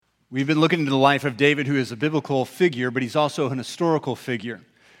We've been looking into the life of David, who is a biblical figure, but he's also an historical figure.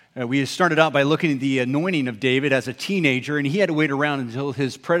 We started out by looking at the anointing of David as a teenager, and he had to wait around until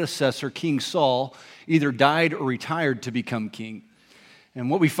his predecessor, King Saul, either died or retired to become king. And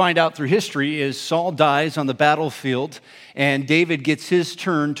what we find out through history is Saul dies on the battlefield, and David gets his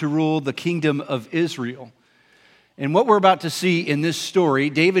turn to rule the kingdom of Israel. And what we're about to see in this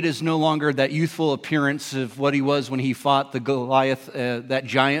story, David is no longer that youthful appearance of what he was when he fought the Goliath, that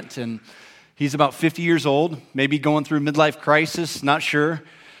giant, and he's about 50 years old, maybe going through a midlife crisis, not sure.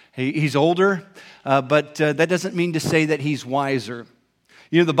 He's older, but that doesn't mean to say that he's wiser.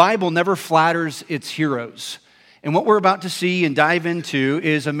 You know, the Bible never flatters its heroes. And what we're about to see and dive into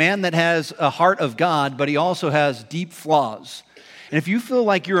is a man that has a heart of God, but he also has deep flaws. And if you feel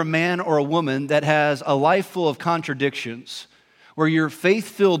like you're a man or a woman that has a life full of contradictions, where you're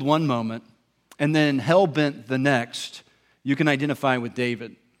faith-filled one moment and then hell-bent the next, you can identify with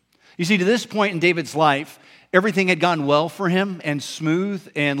David. You see, to this point in David's life, everything had gone well for him and smooth,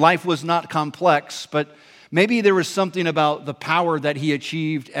 and life was not complex, but maybe there was something about the power that he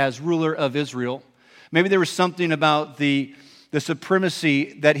achieved as ruler of Israel. Maybe there was something about the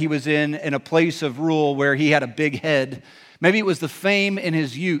supremacy that he was in a place of rule where he had a big head. Maybe it was the fame in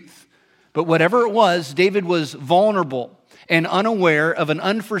his youth. But whatever it was, David was vulnerable and unaware of an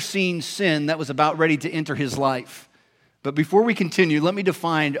unforeseen sin that was about ready to enter his life. But before we continue, let me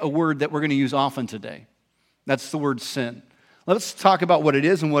define a word that we're going to use often today. That's the word sin. Let's talk about what it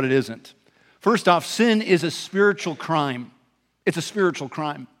is and what it isn't. First off, sin is a spiritual crime. It's a spiritual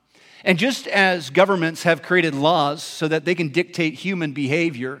crime. And just as governments have created laws so that they can dictate human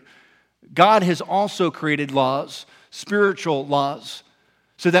behavior, God has also created laws, spiritual laws,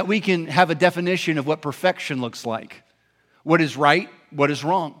 so that we can have a definition of what perfection looks like. What is right, what is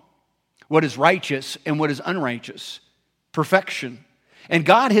wrong, what is righteous, and what is unrighteous. Perfection. And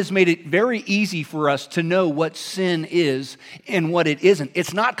God has made it very easy for us to know what sin is and what it isn't.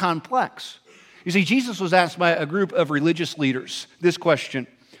 It's not complex. You see, Jesus was asked by a group of religious leaders this question: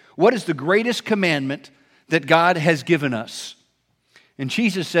 what is the greatest commandment that God has given us? And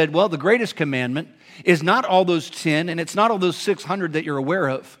Jesus said, well, the greatest commandment is not all those 10, and it's not all those 600 that you're aware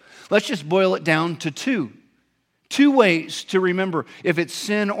of. Let's just boil it down to two. Two ways to remember if it's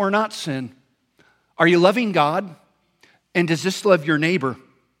sin or not sin. Are you loving God? And does this love your neighbor?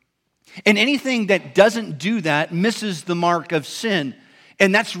 And anything that doesn't do that misses the mark of sin.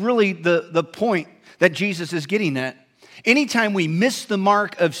 And that's really the point that Jesus is getting at. Anytime we miss the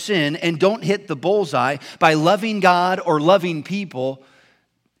mark of sin and don't hit the bullseye by loving God or loving people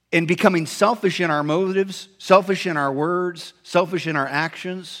and becoming selfish in our motives, selfish in our words, selfish in our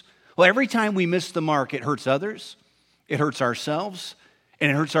actions, well, every time we miss the mark, it hurts others, it hurts ourselves,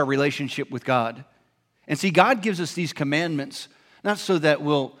 and it hurts our relationship with God. And see, God gives us these commandments not so that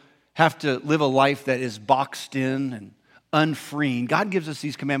we'll have to live a life that is boxed in and unfreeing. God gives us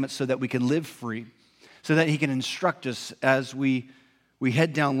these commandments so that we can live free, so that He can instruct us as we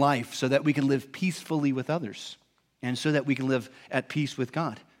head down life, so that we can live peacefully with others, and so that we can live at peace with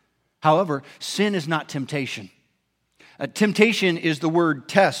God. However, sin is not temptation. Temptation is the word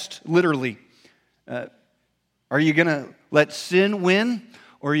test, literally. Are you going to let sin win,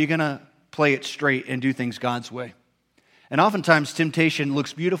 or are you going to play it straight and do things God's way? And oftentimes, temptation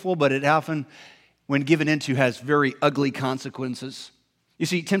looks beautiful, but it often, when given into, has very ugly consequences. You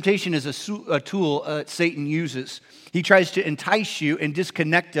see, temptation is a tool Satan uses. He tries to entice you and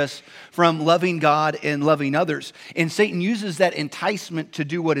disconnect us from loving God and loving others. And Satan uses that enticement to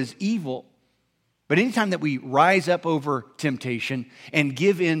do what is evil. But anytime that we rise up over temptation and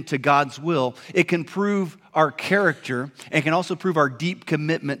give in to God's will, it can prove our character and can also prove our deep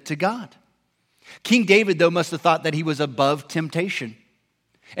commitment to God. King David, though, must have thought that he was above temptation.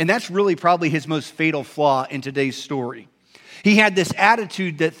 And that's really probably his most fatal flaw in today's story. He had this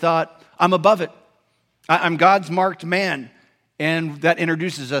attitude that thought, I'm above it. I'm God's marked man. And that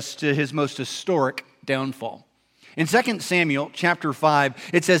introduces us to his most historic downfall. In 2 Samuel chapter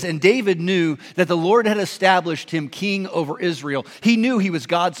 5, it says, and David knew that the Lord had established him king over Israel. He knew he was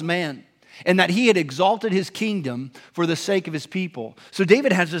God's man and that he had exalted his kingdom for the sake of his people. So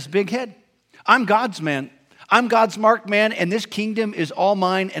David has this big head. I'm God's man. I'm God's marked man, and this kingdom is all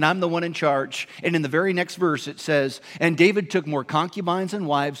mine, and I'm the one in charge. And in the very next verse, it says, and David took more concubines and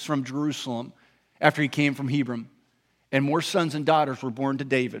wives from Jerusalem after he came from Hebron, and more sons and daughters were born to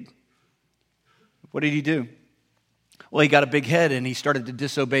David. What did he do? Well, he got a big head, and he started to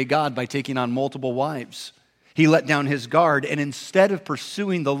disobey God by taking on multiple wives. He let down his guard, and instead of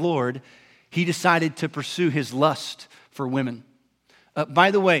pursuing the Lord, he decided to pursue his lust for women.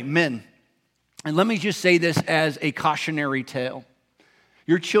 By the way, men, and let me just say this as a cautionary tale.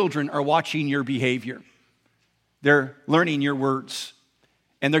 Your children are watching your behavior. They're learning your words,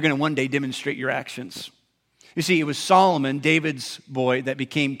 and they're going to one day demonstrate your actions. You see, it was Solomon, David's boy, that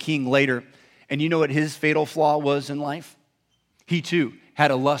became king later. And you know what his fatal flaw was in life? He too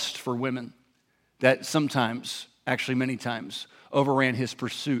had a lust for women that sometimes, actually many times, overran his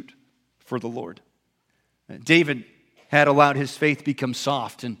pursuit for the Lord. David had allowed his faith become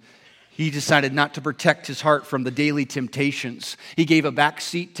soft, and he decided not to protect his heart from the daily temptations. He gave a back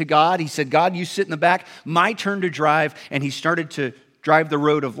seat to God. He said, God, you sit in the back, my turn to drive. And he started to drive the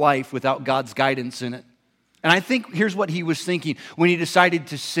road of life without God's guidance in it. And I think here's what he was thinking when he decided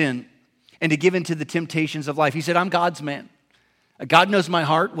to sin and to give into the temptations of life. He said, I'm God's man. God knows my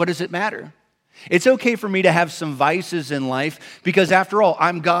heart. What does it matter? It's okay for me to have some vices in life because after all,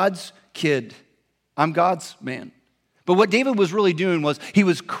 I'm God's kid. I'm God's man. But what David was really doing was he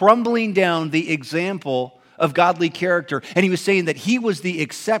was crumbling down the example of godly character, and he was saying that he was the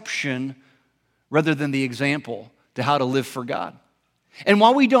exception rather than the example to how to live for God. And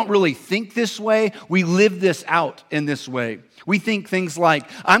while we don't really think this way, we live this out in this way. We think things like,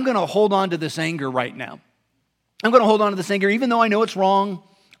 I'm going to hold on to this anger right now. I'm going to hold on to this anger even though I know it's wrong.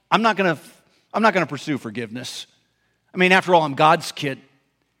 I'm not going to pursue forgiveness. I mean, after all, I'm God's kid.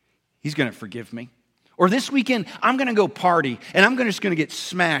 He's going to forgive me. Or this weekend, I'm going to go party, and I'm just going to get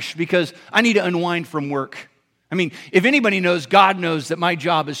smashed because I need to unwind from work. I mean, if anybody knows, God knows that my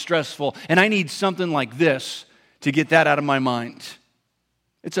job is stressful, and I need something like this to get that out of my mind.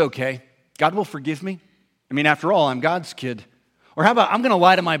 It's okay. God will forgive me. I mean, after all, I'm God's kid. Or how about I'm going to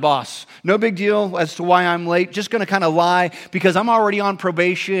lie to my boss? No big deal as to why I'm late. Just going to kind of lie because I'm already on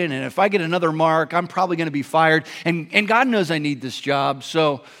probation, and if I get another mark, I'm probably going to be fired. And God knows I need this job,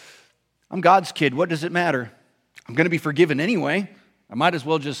 so I'm God's kid. What does it matter? I'm going to be forgiven anyway. I might as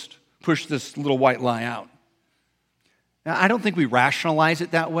well just push this little white lie out. Now, I don't think we rationalize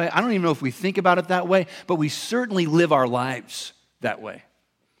it that way. I don't even know if we think about it that way, but we certainly live our lives that way.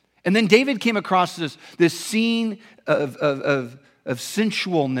 And then David came across this scene of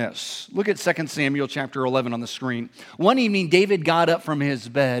sensualness. Look at 2 Samuel chapter 11 on the screen. One evening, David got up from his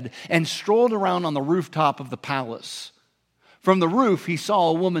bed and strolled around on the rooftop of the palace. From the roof, he saw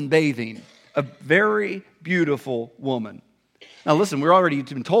a woman bathing, a very beautiful woman. Now listen, we're already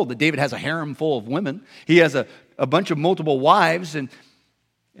been told that David has a harem full of women. He has a bunch of multiple wives, and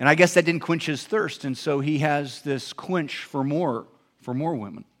I guess that didn't quench his thirst, and so he has this quench for more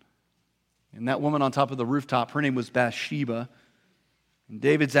women. And that woman on top of the rooftop, her name was Bathsheba. And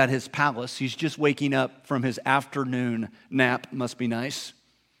David's at his palace. He's just waking up from his afternoon nap. Must be nice.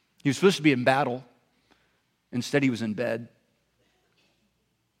 He was supposed to be in battle. Instead, he was in bed.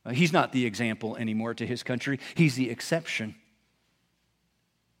 He's not the example anymore to his country. He's the exception.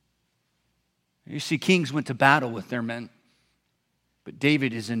 You see, kings went to battle with their men. But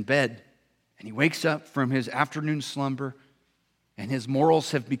David is in bed. And he wakes up from his afternoon slumber. And his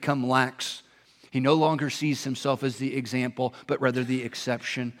morals have become lax. He no longer sees himself as the example, but rather the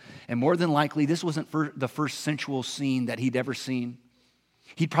exception. And more than likely, this wasn't the first sensual scene that he'd ever seen.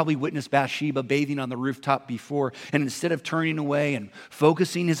 He'd probably witnessed Bathsheba bathing on the rooftop before, and instead of turning away and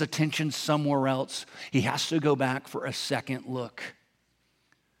focusing his attention somewhere else, he has to go back for a second look.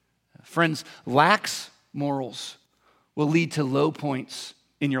 Friends, lax morals will lead to low points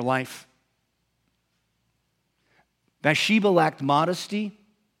in your life. Bathsheba lacked modesty.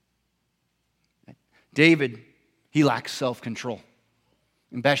 David, he lacked self-control.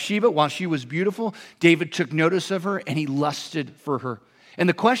 And Bathsheba, while she was beautiful, David took notice of her and he lusted for her. And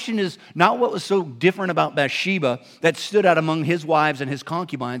the question is not what was so different about Bathsheba that stood out among his wives and his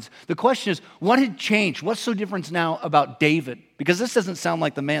concubines. The question is, what had changed? What's so different now about David? Because this doesn't sound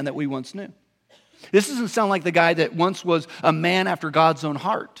like the man that we once knew. This doesn't sound like the guy that once was a man after God's own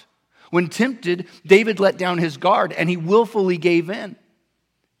heart. When tempted, David let down his guard and he willfully gave in.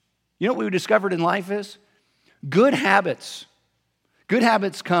 You know what we discovered in life is? Good habits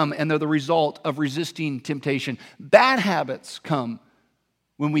come and they're the result of resisting temptation. Bad habits come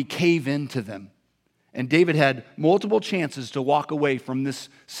when we cave into them. And David had multiple chances to walk away from this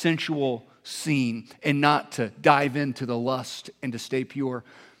sensual scene and not to dive into the lust and to stay pure.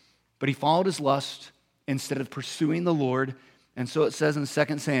 But he followed his lust instead of pursuing the Lord. And so it says in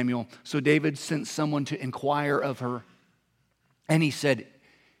 2 Samuel, so David sent someone to inquire of her. And he said,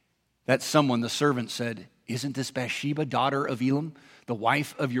 that someone, the servant said, isn't this Bathsheba, daughter of Elam, the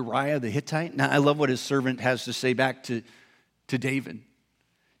wife of Uriah the Hittite? Now, I love what his servant has to say back to David.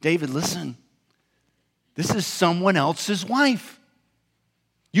 David, listen, this is someone else's wife.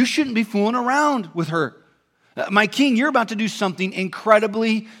 You shouldn't be fooling around with her. My king, you're about to do something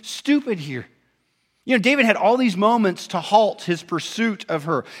incredibly stupid here. You know, David had all these moments to halt his pursuit of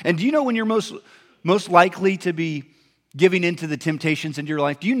her. And do you know when you're most likely to be giving into the temptations in your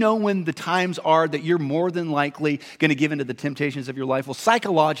life? Do you know when the times are that you're more than likely going to give into the temptations of your life? Well,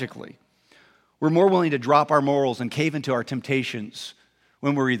 psychologically, we're more willing to drop our morals and cave into our temptations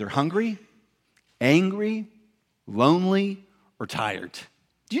when we're either hungry, angry, lonely, or tired.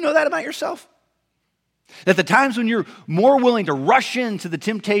 Do you know that about yourself? That the times when you're more willing to rush into the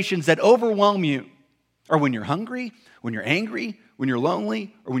temptations that overwhelm you are when you're hungry, when you're angry, when you're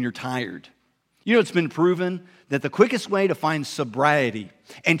lonely, or when you're tired. You know, it's been proven that the quickest way to find sobriety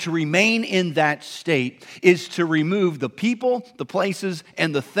and to remain in that state is to remove the people, the places,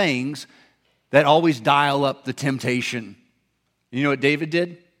 and the things that always dial up the temptation. You know what David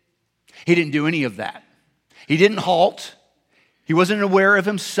did? He didn't do any of that. He didn't halt. He wasn't aware of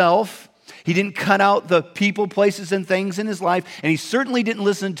himself. He didn't cut out the people, places, and things in his life. And he certainly didn't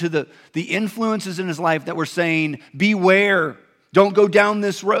listen to the influences in his life that were saying, beware, don't go down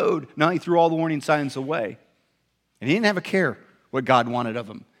this road. No, he threw all the warning signs away. And he didn't have a care what God wanted of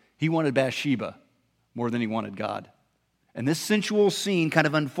him. He wanted Bathsheba more than he wanted God. And this sensual scene kind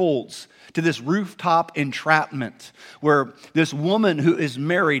of unfolds to this rooftop entrapment where this woman who is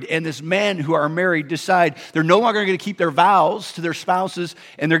married and this man who are married decide they're no longer going to keep their vows to their spouses,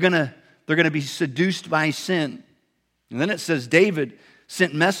 and they're going to be seduced by sin. And then it says David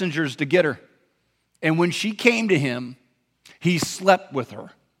sent messengers to get her. And when she came to him, he slept with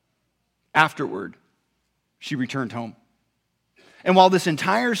her. Afterward, she returned home. And while this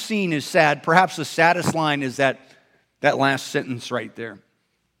entire scene is sad, perhaps the saddest line is that last sentence right there.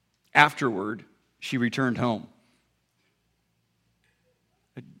 Afterward, she returned home.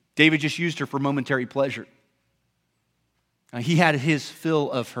 David just used her for momentary pleasure. He had his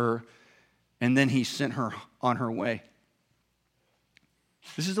fill of her, and then he sent her on her way.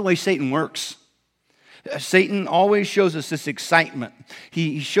 This is the way Satan works. Satan always shows us this excitement.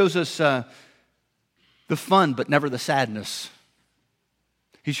 He shows us the fun, but never the sadness.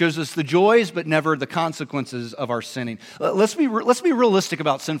 He shows us the joys, but never the consequences of our sinning. Let's be realistic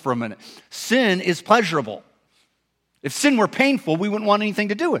about sin for a minute. Sin is pleasurable. If sin were painful, we wouldn't want anything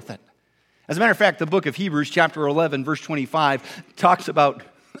to do with it. As a matter of fact, the book of Hebrews, chapter 11, verse 25, talks about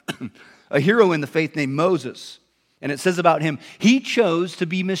a hero in the faith named Moses. And it says about him, he chose to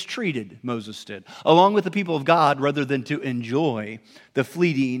be mistreated, Moses did, along with the people of God, rather than to enjoy the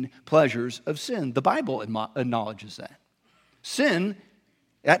fleeting pleasures of sin. The Bible acknowledges that. Sin,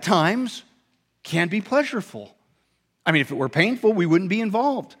 at times, can be pleasureful. I mean, if it were painful, we wouldn't be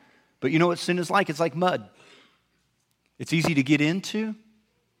involved. But you know what sin is like? It's like mud. It's easy to get into,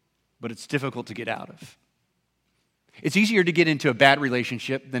 but it's difficult to get out of. It's easier to get into a bad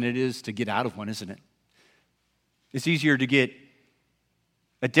relationship than it is to get out of one, isn't it? It's easier to get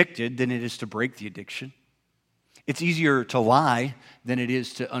addicted than it is to break the addiction. It's easier to lie than it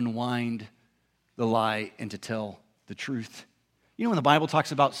is to unwind the lie and to tell the truth. You know, when the Bible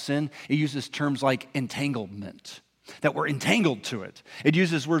talks about sin, it uses terms like entanglement, that we're entangled to it. It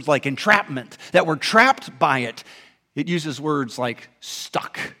uses words like entrapment, that we're trapped by it. It uses words like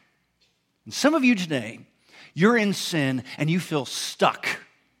stuck. And some of you today, you're in sin and you feel stuck,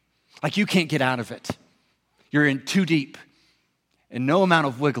 like you can't get out of it. You're in too deep, and no amount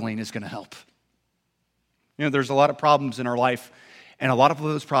of wiggling is going to help. You know, there's a lot of problems in our life, and a lot of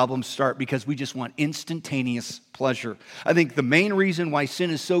those problems start because we just want instantaneous pleasure. I think the main reason why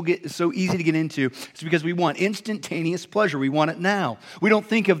sin is so easy to get into is because we want instantaneous pleasure. We want it now. We don't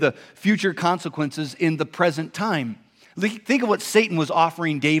think of the future consequences in the present time. Think of what Satan was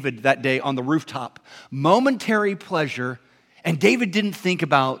offering David that day on the rooftop. Momentary pleasure, and David didn't think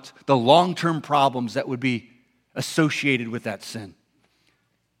about the long-term problems that would be associated with that sin.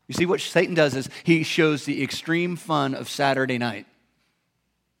 You see, what Satan does is he shows the extreme fun of Saturday night,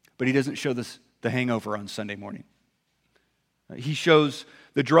 but he doesn't show the hangover on Sunday morning. He shows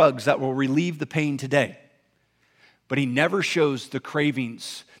the drugs that will relieve the pain today, but he never shows the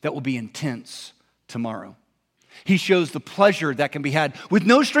cravings that will be intense tomorrow. He shows the pleasure that can be had with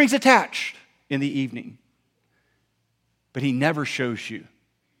no strings attached in the evening, but he never shows you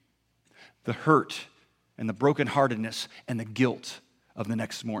the hurt and the brokenheartedness and the guilt of the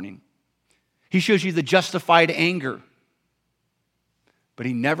next morning. He shows you the justified anger, but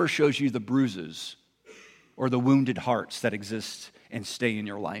he never shows you the bruises or the wounded hearts that exist and stay in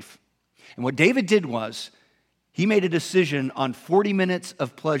your life. And what David did was, he made a decision on 40 minutes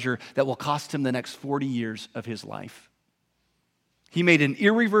of pleasure that will cost him the next 40 years of his life. He made an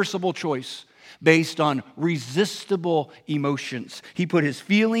irreversible choice based on resistible emotions. He put his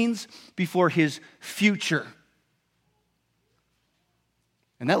feelings before his future.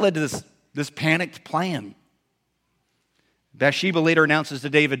 And that led to this this panicked plan. Bathsheba later announces to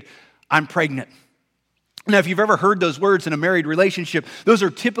David, I'm pregnant. Now, if you've ever heard those words in a married relationship, those are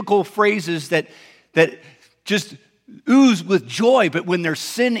typical phrases that just ooze with joy, but when there's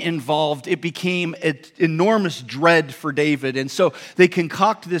sin involved, it became an enormous dread for David. And so they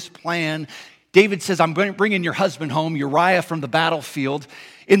concoct this plan. David says, I'm bringing your husband home, Uriah, from the battlefield,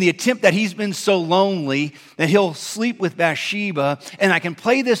 in the attempt that he's been so lonely that he'll sleep with Bathsheba, and I can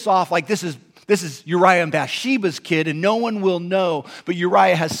play this off like this is Uriah and Bathsheba's kid, and no one will know, but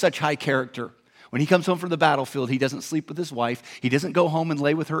Uriah has such high character. When he comes home from the battlefield, he doesn't sleep with his wife. He doesn't go home and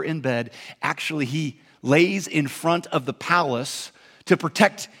lay with her in bed. Actually, he lays in front of the palace to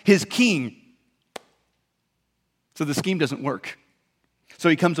protect his king. So the scheme doesn't work. So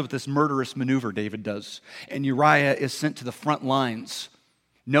he comes up with this murderous maneuver, David does. And Uriah is sent to the front lines,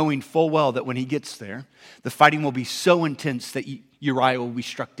 knowing full well that when he gets there, the fighting will be so intense that Uriah will be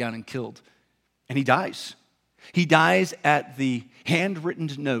struck down and killed. And he dies. He dies at the handwritten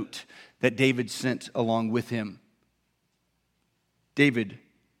note that David sent along with him. David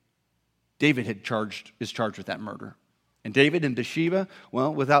is charged with that murder. And David and Bathsheba,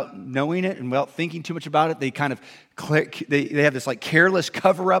 well, without knowing it and without thinking too much about it, they kind of they have this like careless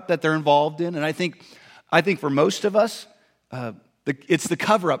cover-up that they're involved in. And I think for most of us, it's the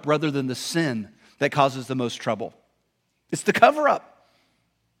cover-up rather than the sin that causes the most trouble. It's the cover-up.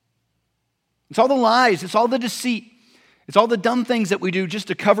 It's all the lies. It's all the deceit. It's all the dumb things that we do just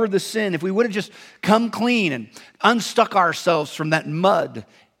to cover the sin. If we would have just come clean and unstuck ourselves from that mud, it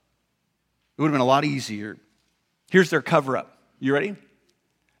would have been a lot easier. Here's their cover-up. You ready?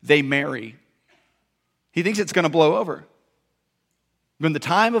 They marry. He thinks it's going to blow over. When the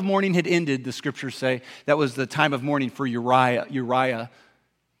time of mourning had ended, the scriptures say, that was the time of mourning for Uriah,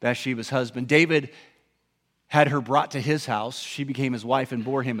 Bathsheba's husband. David had her brought to his house. She became his wife and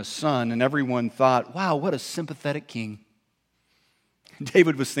bore him a son. And everyone thought, wow, what a sympathetic king.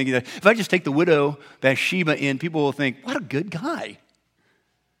 David was thinking that if I just take the widow Bathsheba in, people will think, what a good guy.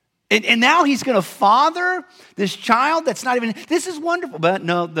 And now he's going to father this child that's not even, this is wonderful. But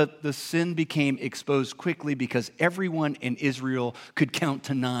no, the sin became exposed quickly because everyone in Israel could count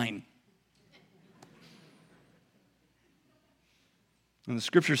to 9. And the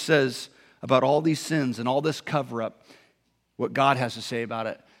scripture says about all these sins and all this cover-up, what God has to say about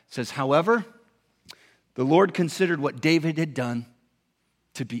it. It says, however, the Lord considered what David had done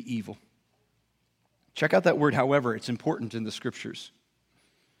to be evil. Check out that word, however. It's important in the scriptures.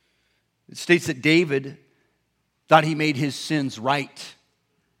 It states that David thought he made his sins right.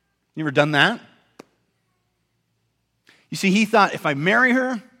 You ever done that? You see, he thought, if I marry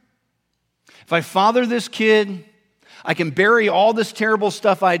her, if I father this kid, I can bury all this terrible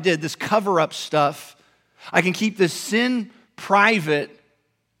stuff I did, this cover-up stuff. I can keep this sin private,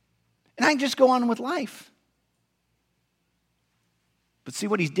 and I can just go on with life. But see,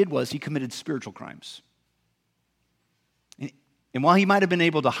 what he did was he committed spiritual crimes. And while he might have been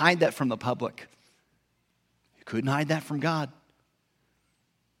able to hide that from the public, he couldn't hide that from God.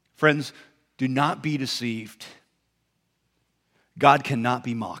 Friends, do not be deceived. God cannot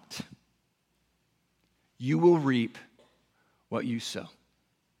be mocked. You will reap what you sow.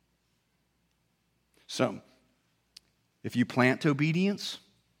 So, if you plant obedience,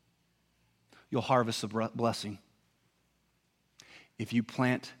 you'll harvest a blessing. If you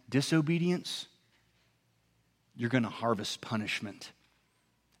plant disobedience, you're going to harvest punishment.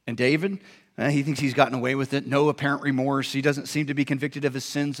 And David, he thinks he's gotten away with it. No apparent remorse. He doesn't seem to be convicted of his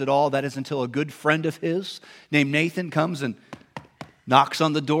sins at all. That is until a good friend of his named Nathan comes and knocks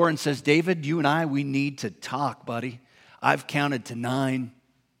on the door and says, David, you and I, we need to talk, buddy. I've counted to 9.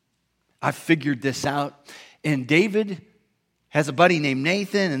 I've figured this out. And David has a buddy named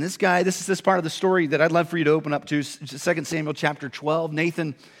Nathan. And this guy, this is this part of the story that I'd love for you to open up to, 2 Samuel chapter 12.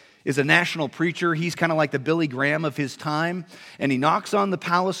 Nathan is a national preacher. He's kind of like the Billy Graham of his time. And he knocks on the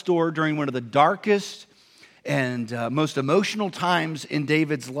palace door during one of the darkest and most emotional times in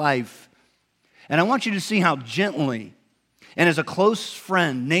David's life. And I want you to see how gently and as a close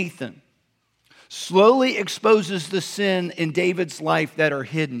friend, Nathan slowly exposes the sin in David's life that are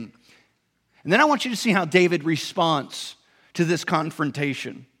hidden. And then I want you to see how David responds to this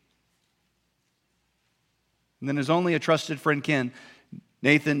confrontation. And then as only a trusted friend can,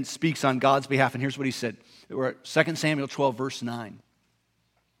 Nathan speaks on God's behalf, and here's what he said. We're at 2 Samuel 12, verse 9.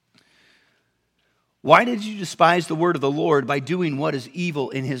 Why did you despise the word of the Lord by doing what is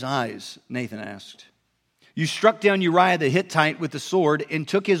evil in his eyes? Nathan asked. You struck down Uriah the Hittite with the sword and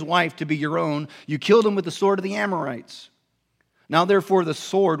took his wife to be your own. You killed him with the sword of the Amorites. Now therefore the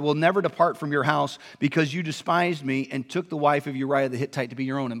sword will never depart from your house, because you despised me and took the wife of Uriah the Hittite to be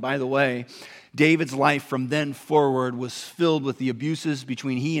your own. And by the way, David's life from then forward was filled with the abuses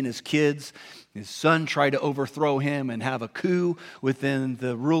between he and his kids. His son tried to overthrow him and have a coup within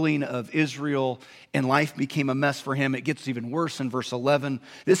the ruling of Israel, and life became a mess for him. It gets even worse in verse 11.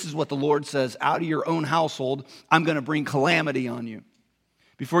 This is what the Lord says: out of your own household, I'm going to bring calamity on you.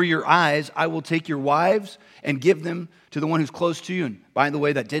 Before your eyes, I will take your wives and give them to the one who's close to you. And by the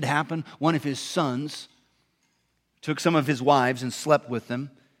way, that did happen. One of his sons took some of his wives and slept with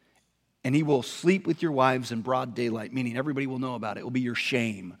them. And he will sleep with your wives in broad daylight, meaning everybody will know about it. It will be your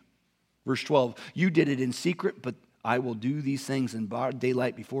shame. Verse 12, you did it in secret, but I will do these things in broad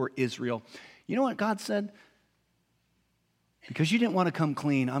daylight before Israel. You know what God said? Because you didn't want to come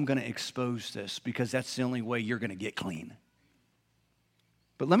clean, I'm going to expose this, because that's the only way you're going to get clean.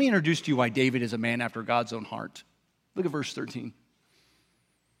 But let me introduce to you why David is a man after God's own heart. Look at verse 13.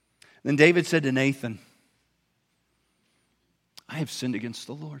 Then David said to Nathan, I have sinned against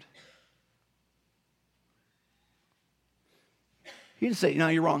the Lord. He didn't say, no,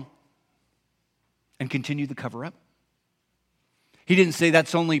 you're wrong, and continue the cover up. He didn't say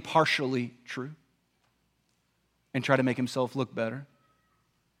that's only partially true and try to make himself look better.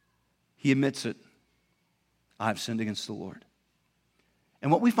 He admits it. I've sinned against the Lord.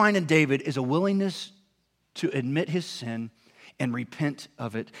 And what we find in David is a willingness to admit his sin and repent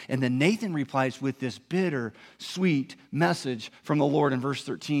of it. And then Nathan replies with this bitter, sweet message from the Lord in verse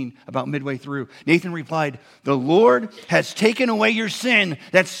 13, about midway through. Nathan replied, the Lord has taken away your sin.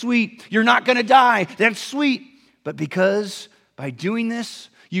 That's sweet. You're not going to die. That's sweet. But because by doing this,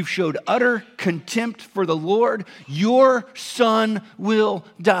 you've showed utter contempt for the Lord, your son will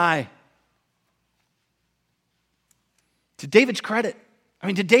die. To David's credit,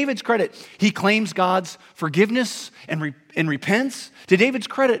 he claims God's forgiveness and repents. To David's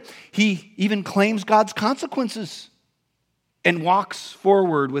credit, he even claims God's consequences and walks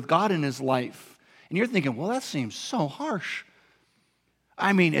forward with God in his life. And you're thinking, well, that seems so harsh.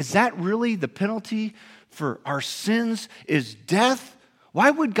 I mean, is that really the penalty for our sins, is death? Why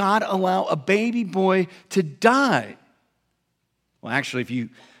would God allow a baby boy to die? Well, actually, if you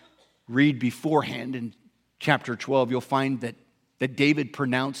read beforehand in chapter 12, you'll find that David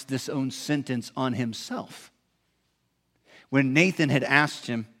pronounced this own sentence on himself. When Nathan had asked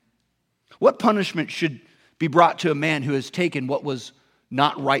him, what punishment should be brought to a man who has taken what was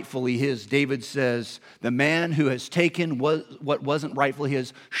not rightfully his? David says, the man who has taken what wasn't rightfully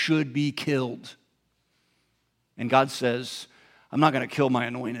his should be killed. And God says, I'm not going to kill my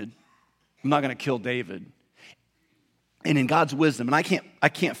anointed. I'm not going to kill David. And in God's wisdom, and I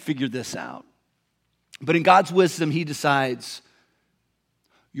can't figure this out, but in God's wisdom, he decides,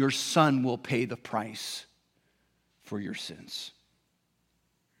 your son will pay the price for your sins.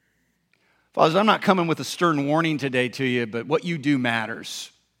 Fathers, I'm not coming with a stern warning today to you, but what you do matters.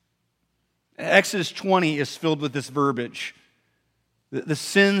 Exodus 20 is filled with this verbiage. The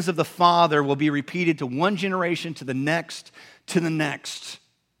sins of the father will be repeated to one generation, to the next, to the next.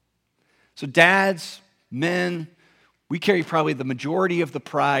 So dads, men, we carry probably the majority of the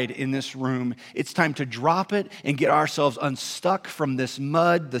pride in this room. It's time to drop it and get ourselves unstuck from this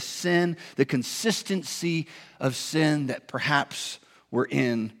mud, the sin, the consistency of sin that perhaps we're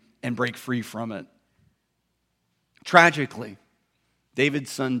in, and break free from it. Tragically,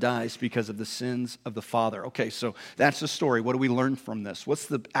 David's son dies because of the sins of the father. Okay, so that's the story. What do we learn from this? What's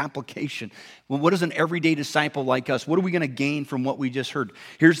the application? Well, what is an everyday disciple like us? What are we going to gain from what we just heard?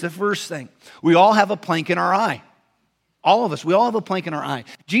 Here's the first thing. We all have a plank in our eye. All of us, we all have a plank in our eye.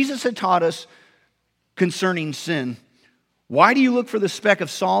 Jesus had taught us concerning sin. Why do you look for the speck of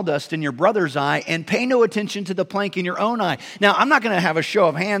sawdust in your brother's eye and pay no attention to the plank in your own eye? Now, I'm not going to have a show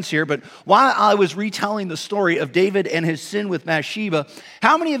of hands here, but while I was retelling the story of David and his sin with Bathsheba,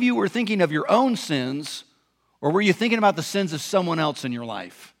 how many of you were thinking of your own sins, or were you thinking about the sins of someone else in your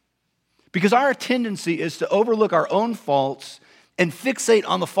life? Because our tendency is to overlook our own faults and fixate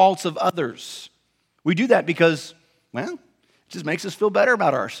on the faults of others. We do that because, well, it just makes us feel better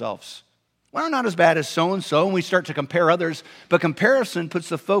about ourselves. Well, not as bad as so-and-so, and we start to compare others, but comparison puts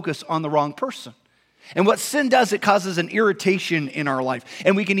the focus on the wrong person. And what sin does, it causes an irritation in our life.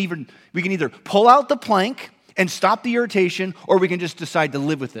 And we can either pull out the plank and stop the irritation, or we can just decide to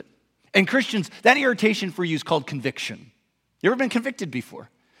live with it. And Christians, that irritation for you is called conviction. You ever been convicted before?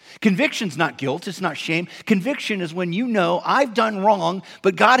 Conviction's not guilt, it's not shame. Conviction is when you know I've done wrong,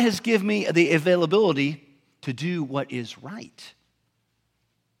 but God has given me the availability to do what is right.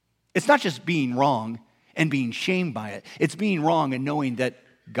 It's not just being wrong and being shamed by it. It's being wrong and knowing that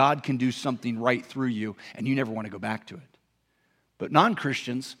God can do something right through you and you never want to go back to it. But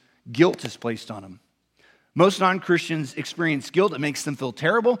non-Christians, guilt is placed on them. Most non-Christians experience guilt. It makes them feel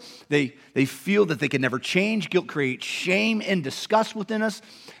terrible. They feel that they can never change. Guilt creates shame and disgust within us.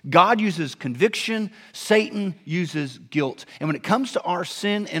 God uses conviction. Satan uses guilt. And when it comes to our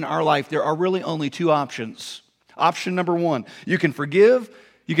sin in our life, there are really only two options. Option number one, you can forgive.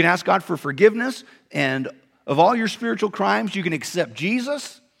 You can ask God for forgiveness. And of all your spiritual crimes, you can accept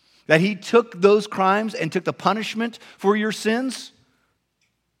Jesus, that he took those crimes and took the punishment for your sins.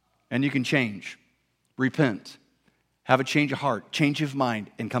 And you can change. Repent, have a change of heart, change of mind,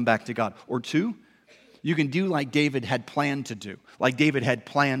 and come back to God. Or two, you can do like David had planned to do,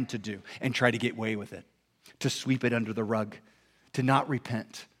 and try to get away with it, to sweep it under the rug, to not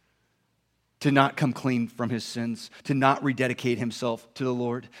repent, to not come clean from his sins, to not rededicate himself to the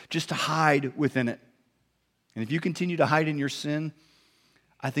Lord, just to hide within it. And if you continue to hide in your sin,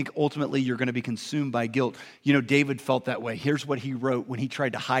 I think ultimately you're going to be consumed by guilt. You know, David felt that way. Here's what he wrote when he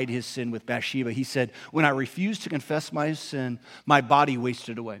tried to hide his sin with Bathsheba. He said, when I refused to confess my sin, my body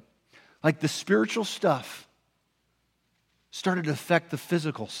wasted away. Like the spiritual stuff started to affect the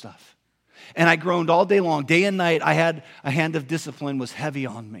physical stuff. And I groaned all day long. Day and night, I had a hand of discipline was heavy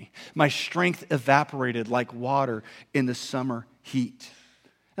on me. My strength evaporated like water in the summer heat.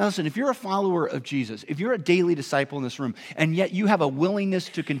 Now listen, if you're a follower of Jesus, if you're a daily disciple in this room, and yet you have a willingness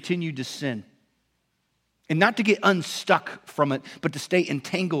to continue to sin, and not to get unstuck from it, but to stay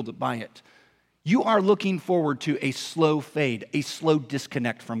entangled by it, you are looking forward to a slow fade, a slow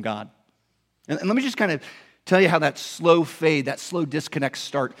disconnect from God. And let me just kind of tell you how that slow fade, that slow disconnect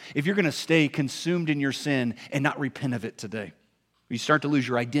start. If you're going to stay consumed in your sin and not repent of it today, you start to lose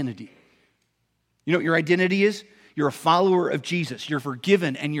your identity. You know what your identity is? You're a follower of Jesus. You're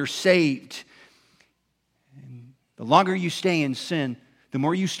forgiven and you're saved. And the longer you stay in sin, the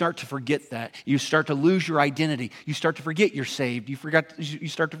more you start to forget that. You start to lose your identity. You start to forget you're saved. You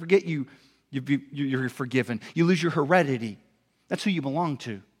start to forget you're forgiven. You lose your heredity. That's who you belong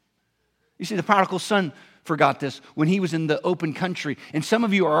to. You see, the prodigal son forgot this when he was in the open country. And some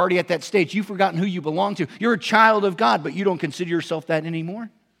of you are already at that stage. You've forgotten who you belong to. You're a child of God, but you don't consider yourself that anymore.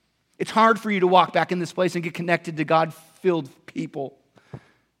 It's hard for you to walk back in this place and get connected to God-filled people.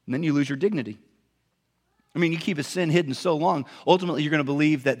 And then you lose your dignity. I mean, you keep a sin hidden so long, ultimately you're going to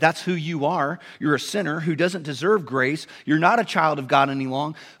believe that that's who you are. You're a sinner who doesn't deserve grace. You're not a child of God any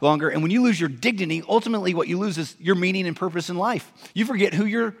longer. And when you lose your dignity, ultimately what you lose is your meaning and purpose in life. You forget who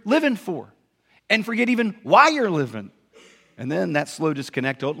you're living for and forget even why you're living. And then that slow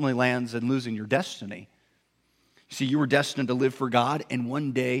disconnect ultimately lands in losing your destiny. You see, you were destined to live for God and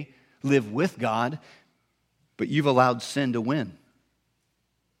one day live with God, but you've allowed sin to win.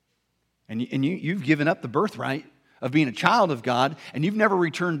 And you've given up the birthright of being a child of God, and you've never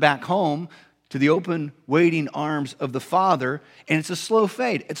returned back home to the open, waiting arms of the Father, and it's a slow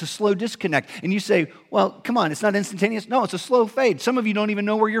fade. It's a slow disconnect. And you say, well, come on, it's not instantaneous. No, it's a slow fade. Some of you don't even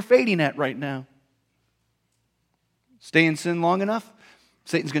know where you're fading at right now. Stay in sin long enough,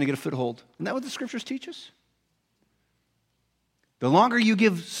 Satan's going to get a foothold. Isn't that what the Scriptures teach us? The longer you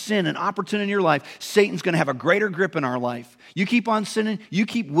give sin an opportunity in your life, Satan's going to have a greater grip in our life. You keep on sinning, you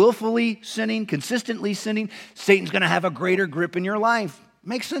keep willfully sinning, consistently sinning, Satan's going to have a greater grip in your life.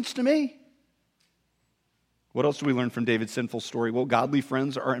 Makes sense to me. What else do we learn from David's sinful story? Well, godly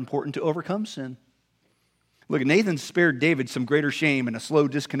friends are important to overcome sin. Look, Nathan spared David some greater shame and a slow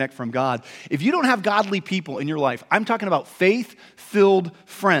disconnect from God. If you don't have godly people in your life, I'm talking about faith-filled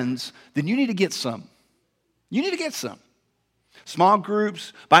friends, then you need to get some. You need to get some. Small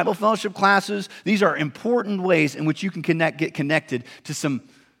groups, Bible fellowship classes, these are important ways in which you can get connected to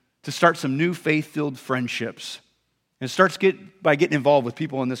start some new faith-filled friendships. And it starts by getting involved with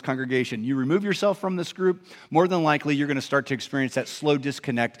people in this congregation. You remove yourself from this group, more than likely you're going to start to experience that slow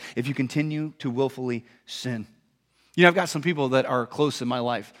disconnect if you continue to willfully sin. You know, I've got some people that are close in my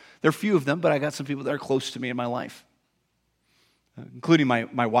life. There are few of them, but I got some people that are close to me in my life, including my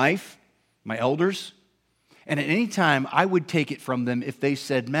wife, my elders. And at any time, I would take it from them if they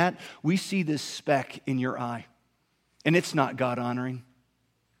said, Matt, we see this speck in your eye, and it's not God-honoring.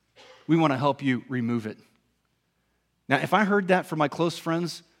 We want to help you remove it. Now, if I heard that from my close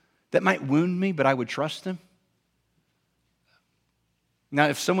friends, that might wound me, but I would trust them. Now,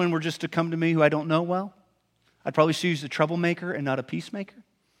 if someone were just to come to me who I don't know well, I'd probably choose a troublemaker and not a peacemaker.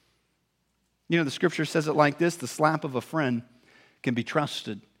 You know, the Scripture says it like this: the slap of a friend can be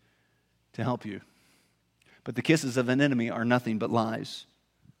trusted to help you, but the kisses of an enemy are nothing but lies.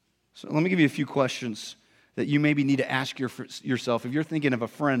 So let me give you a few questions that you maybe need to ask yourself if you're thinking of a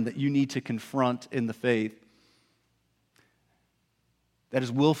friend that you need to confront in the faith that is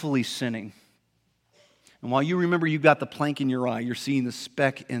willfully sinning. And while you remember you've got the plank in your eye, you're seeing the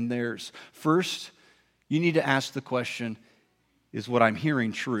speck in theirs. First, you need to ask the question, is what I'm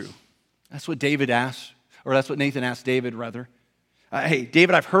hearing true? That's what David asked, or that's what Nathan asked David, rather. Hey,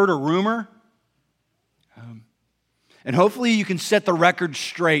 David, I've heard a rumor. And hopefully you can set the record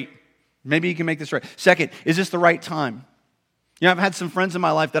straight. Maybe you can make this right. Second, is this the right time? You know, I've had some friends in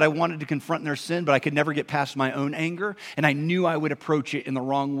my life that I wanted to confront their sin, but I could never get past my own anger, and I knew I would approach it in the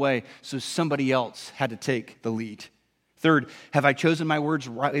wrong way, so somebody else had to take the lead. Third, have I chosen my words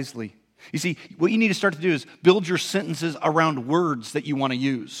wisely? You see, what you need to start to do is build your sentences around words that you want to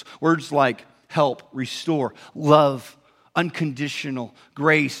use. Words like help, restore, love, unconditional,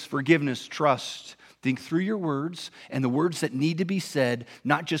 grace, forgiveness, trust. Think through your words and the words that need to be said,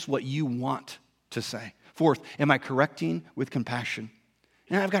 not just what you want to say. Fourth, am I correcting with compassion?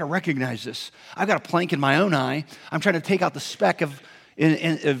 And I've got to recognize this. I've got a plank in my own eye. I'm trying to take out the speck of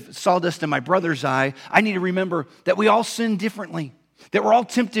sawdust in my brother's eye. I need to remember that we all sin differently, that we're all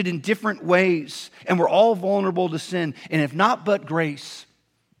tempted in different ways, and we're all vulnerable to sin. And if not but grace,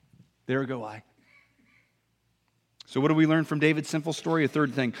 there go I. So what do we learn from David's simple story? A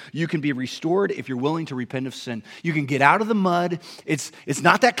third thing, you can be restored if you're willing to repent of sin. You can get out of the mud. It's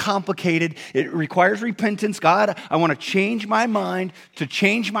not that complicated. It requires repentance. God, I want to change my mind, to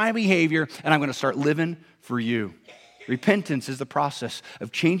change my behavior, and I'm going to start living for you. Repentance is the process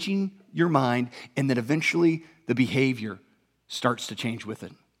of changing your mind, and then eventually the behavior starts to change with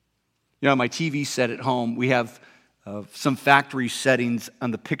it. You know, my TV set at home, we have some factory settings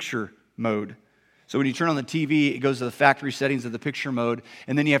on the picture mode. So when you turn on the TV, it goes to the factory settings of the picture mode,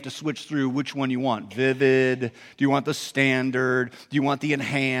 and then you have to switch through which one you want. Vivid, do you want the standard, do you want the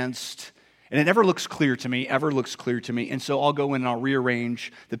enhanced? And it never looks clear to me, And so I'll go in and I'll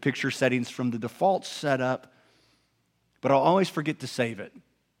rearrange the picture settings from the default setup, but I'll always forget to save it.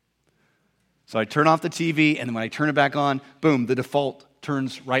 So I turn off the TV, and then when I turn it back on, boom, the default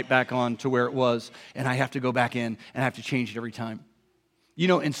turns right back on to where it was, and I have to go back in and I have to change it every time. You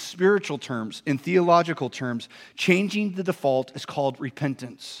know, in spiritual terms, in theological terms, changing the default is called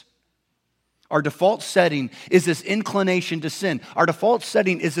repentance. Our default setting is this inclination to sin. Our default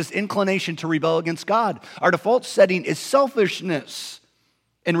setting is this inclination to rebel against God. Our default setting is selfishness.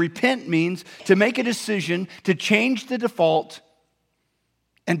 And repent means to make a decision to change the default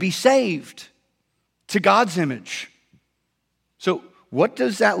and be saved to God's image. So, what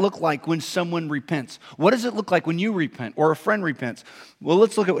does that look like when someone repents? What does it look like when you repent or a friend repents? Well,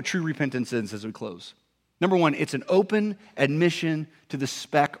 let's look at what true repentance is as we close. Number one, it's an open admission to the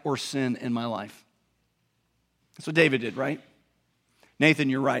speck or sin in my life. That's what David did, right? Nathan,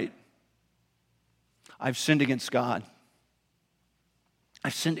 you're right. I've sinned against God.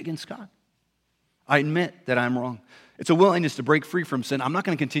 I've sinned against God. I admit that I'm wrong. It's a willingness to break free from sin. I'm not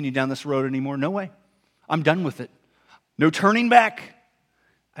going to continue down this road anymore. No way. I'm done with it. No turning back.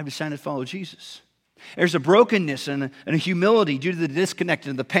 I've decided to follow Jesus. There's a brokenness and a humility due to the disconnect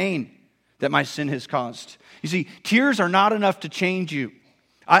and the pain that my sin has caused. You see, tears are not enough to change you.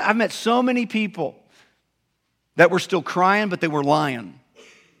 I've met so many people that were still crying, but they were lying.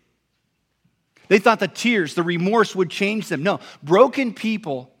 They thought the tears, the remorse would change them. No, broken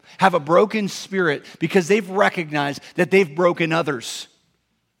people have a broken spirit because they've recognized that they've broken others,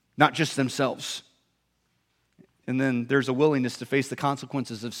 not just themselves. And then there's a willingness to face the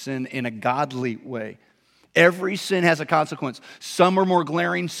consequences of sin in a godly way. Every sin has a consequence. Some are more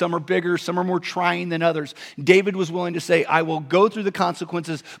glaring, some are bigger, some are more trying than others. David was willing to say, I will go through the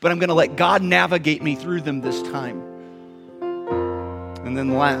consequences, but I'm going to let God navigate me through them this time. And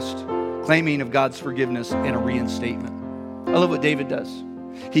then last, claiming of God's forgiveness and a reinstatement. I love what David does.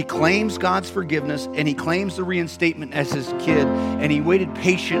 He claims God's forgiveness and he claims the reinstatement as his kid, and he waited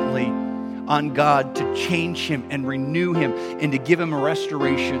patiently on God to change him and renew him and to give him a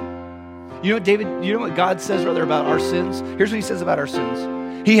restoration. You know what, David, you know what God says rather about our sins? Here's what he says about our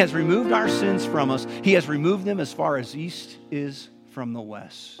sins. He has removed our sins from us. He has removed them as far as east is from the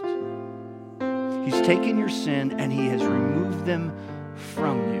west. He's taken your sin and he has removed them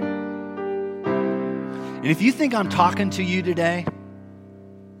from you. And if you think I'm talking to you today,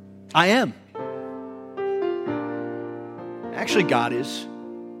 I am. Actually, God is.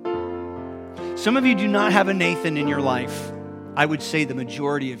 Some of you do not have a Nathan in your life. I would say the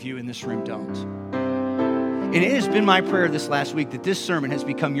majority of you in this room don't. And it has been my prayer this last week that this sermon has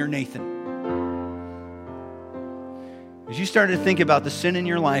become your Nathan. As you start to think about the sin in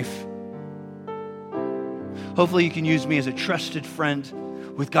your life, hopefully you can use me as a trusted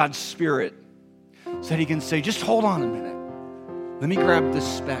friend with God's Spirit so that he can say, just hold on a minute. Let me grab this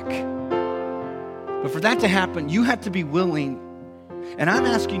speck. But for that to happen, you have to be willing. And I'm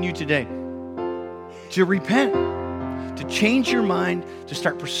asking you today, to repent, to change your mind, to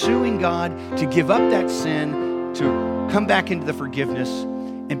start pursuing God, to give up that sin, to come back into the forgiveness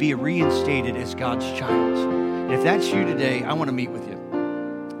and be reinstated as God's child. And if that's you today, I want to meet with you.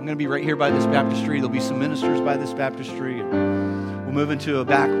 I'm going to be right here by this baptistry. There'll be some ministers by this baptistry. And we'll move into a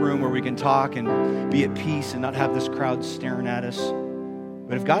back room where we can talk and be at peace and not have this crowd staring at us.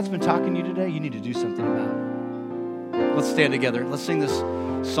 But if God's been talking to you today, you need to do something about it. Let's stand together. Let's sing this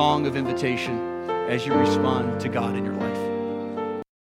song of invitation as you respond to God in your life.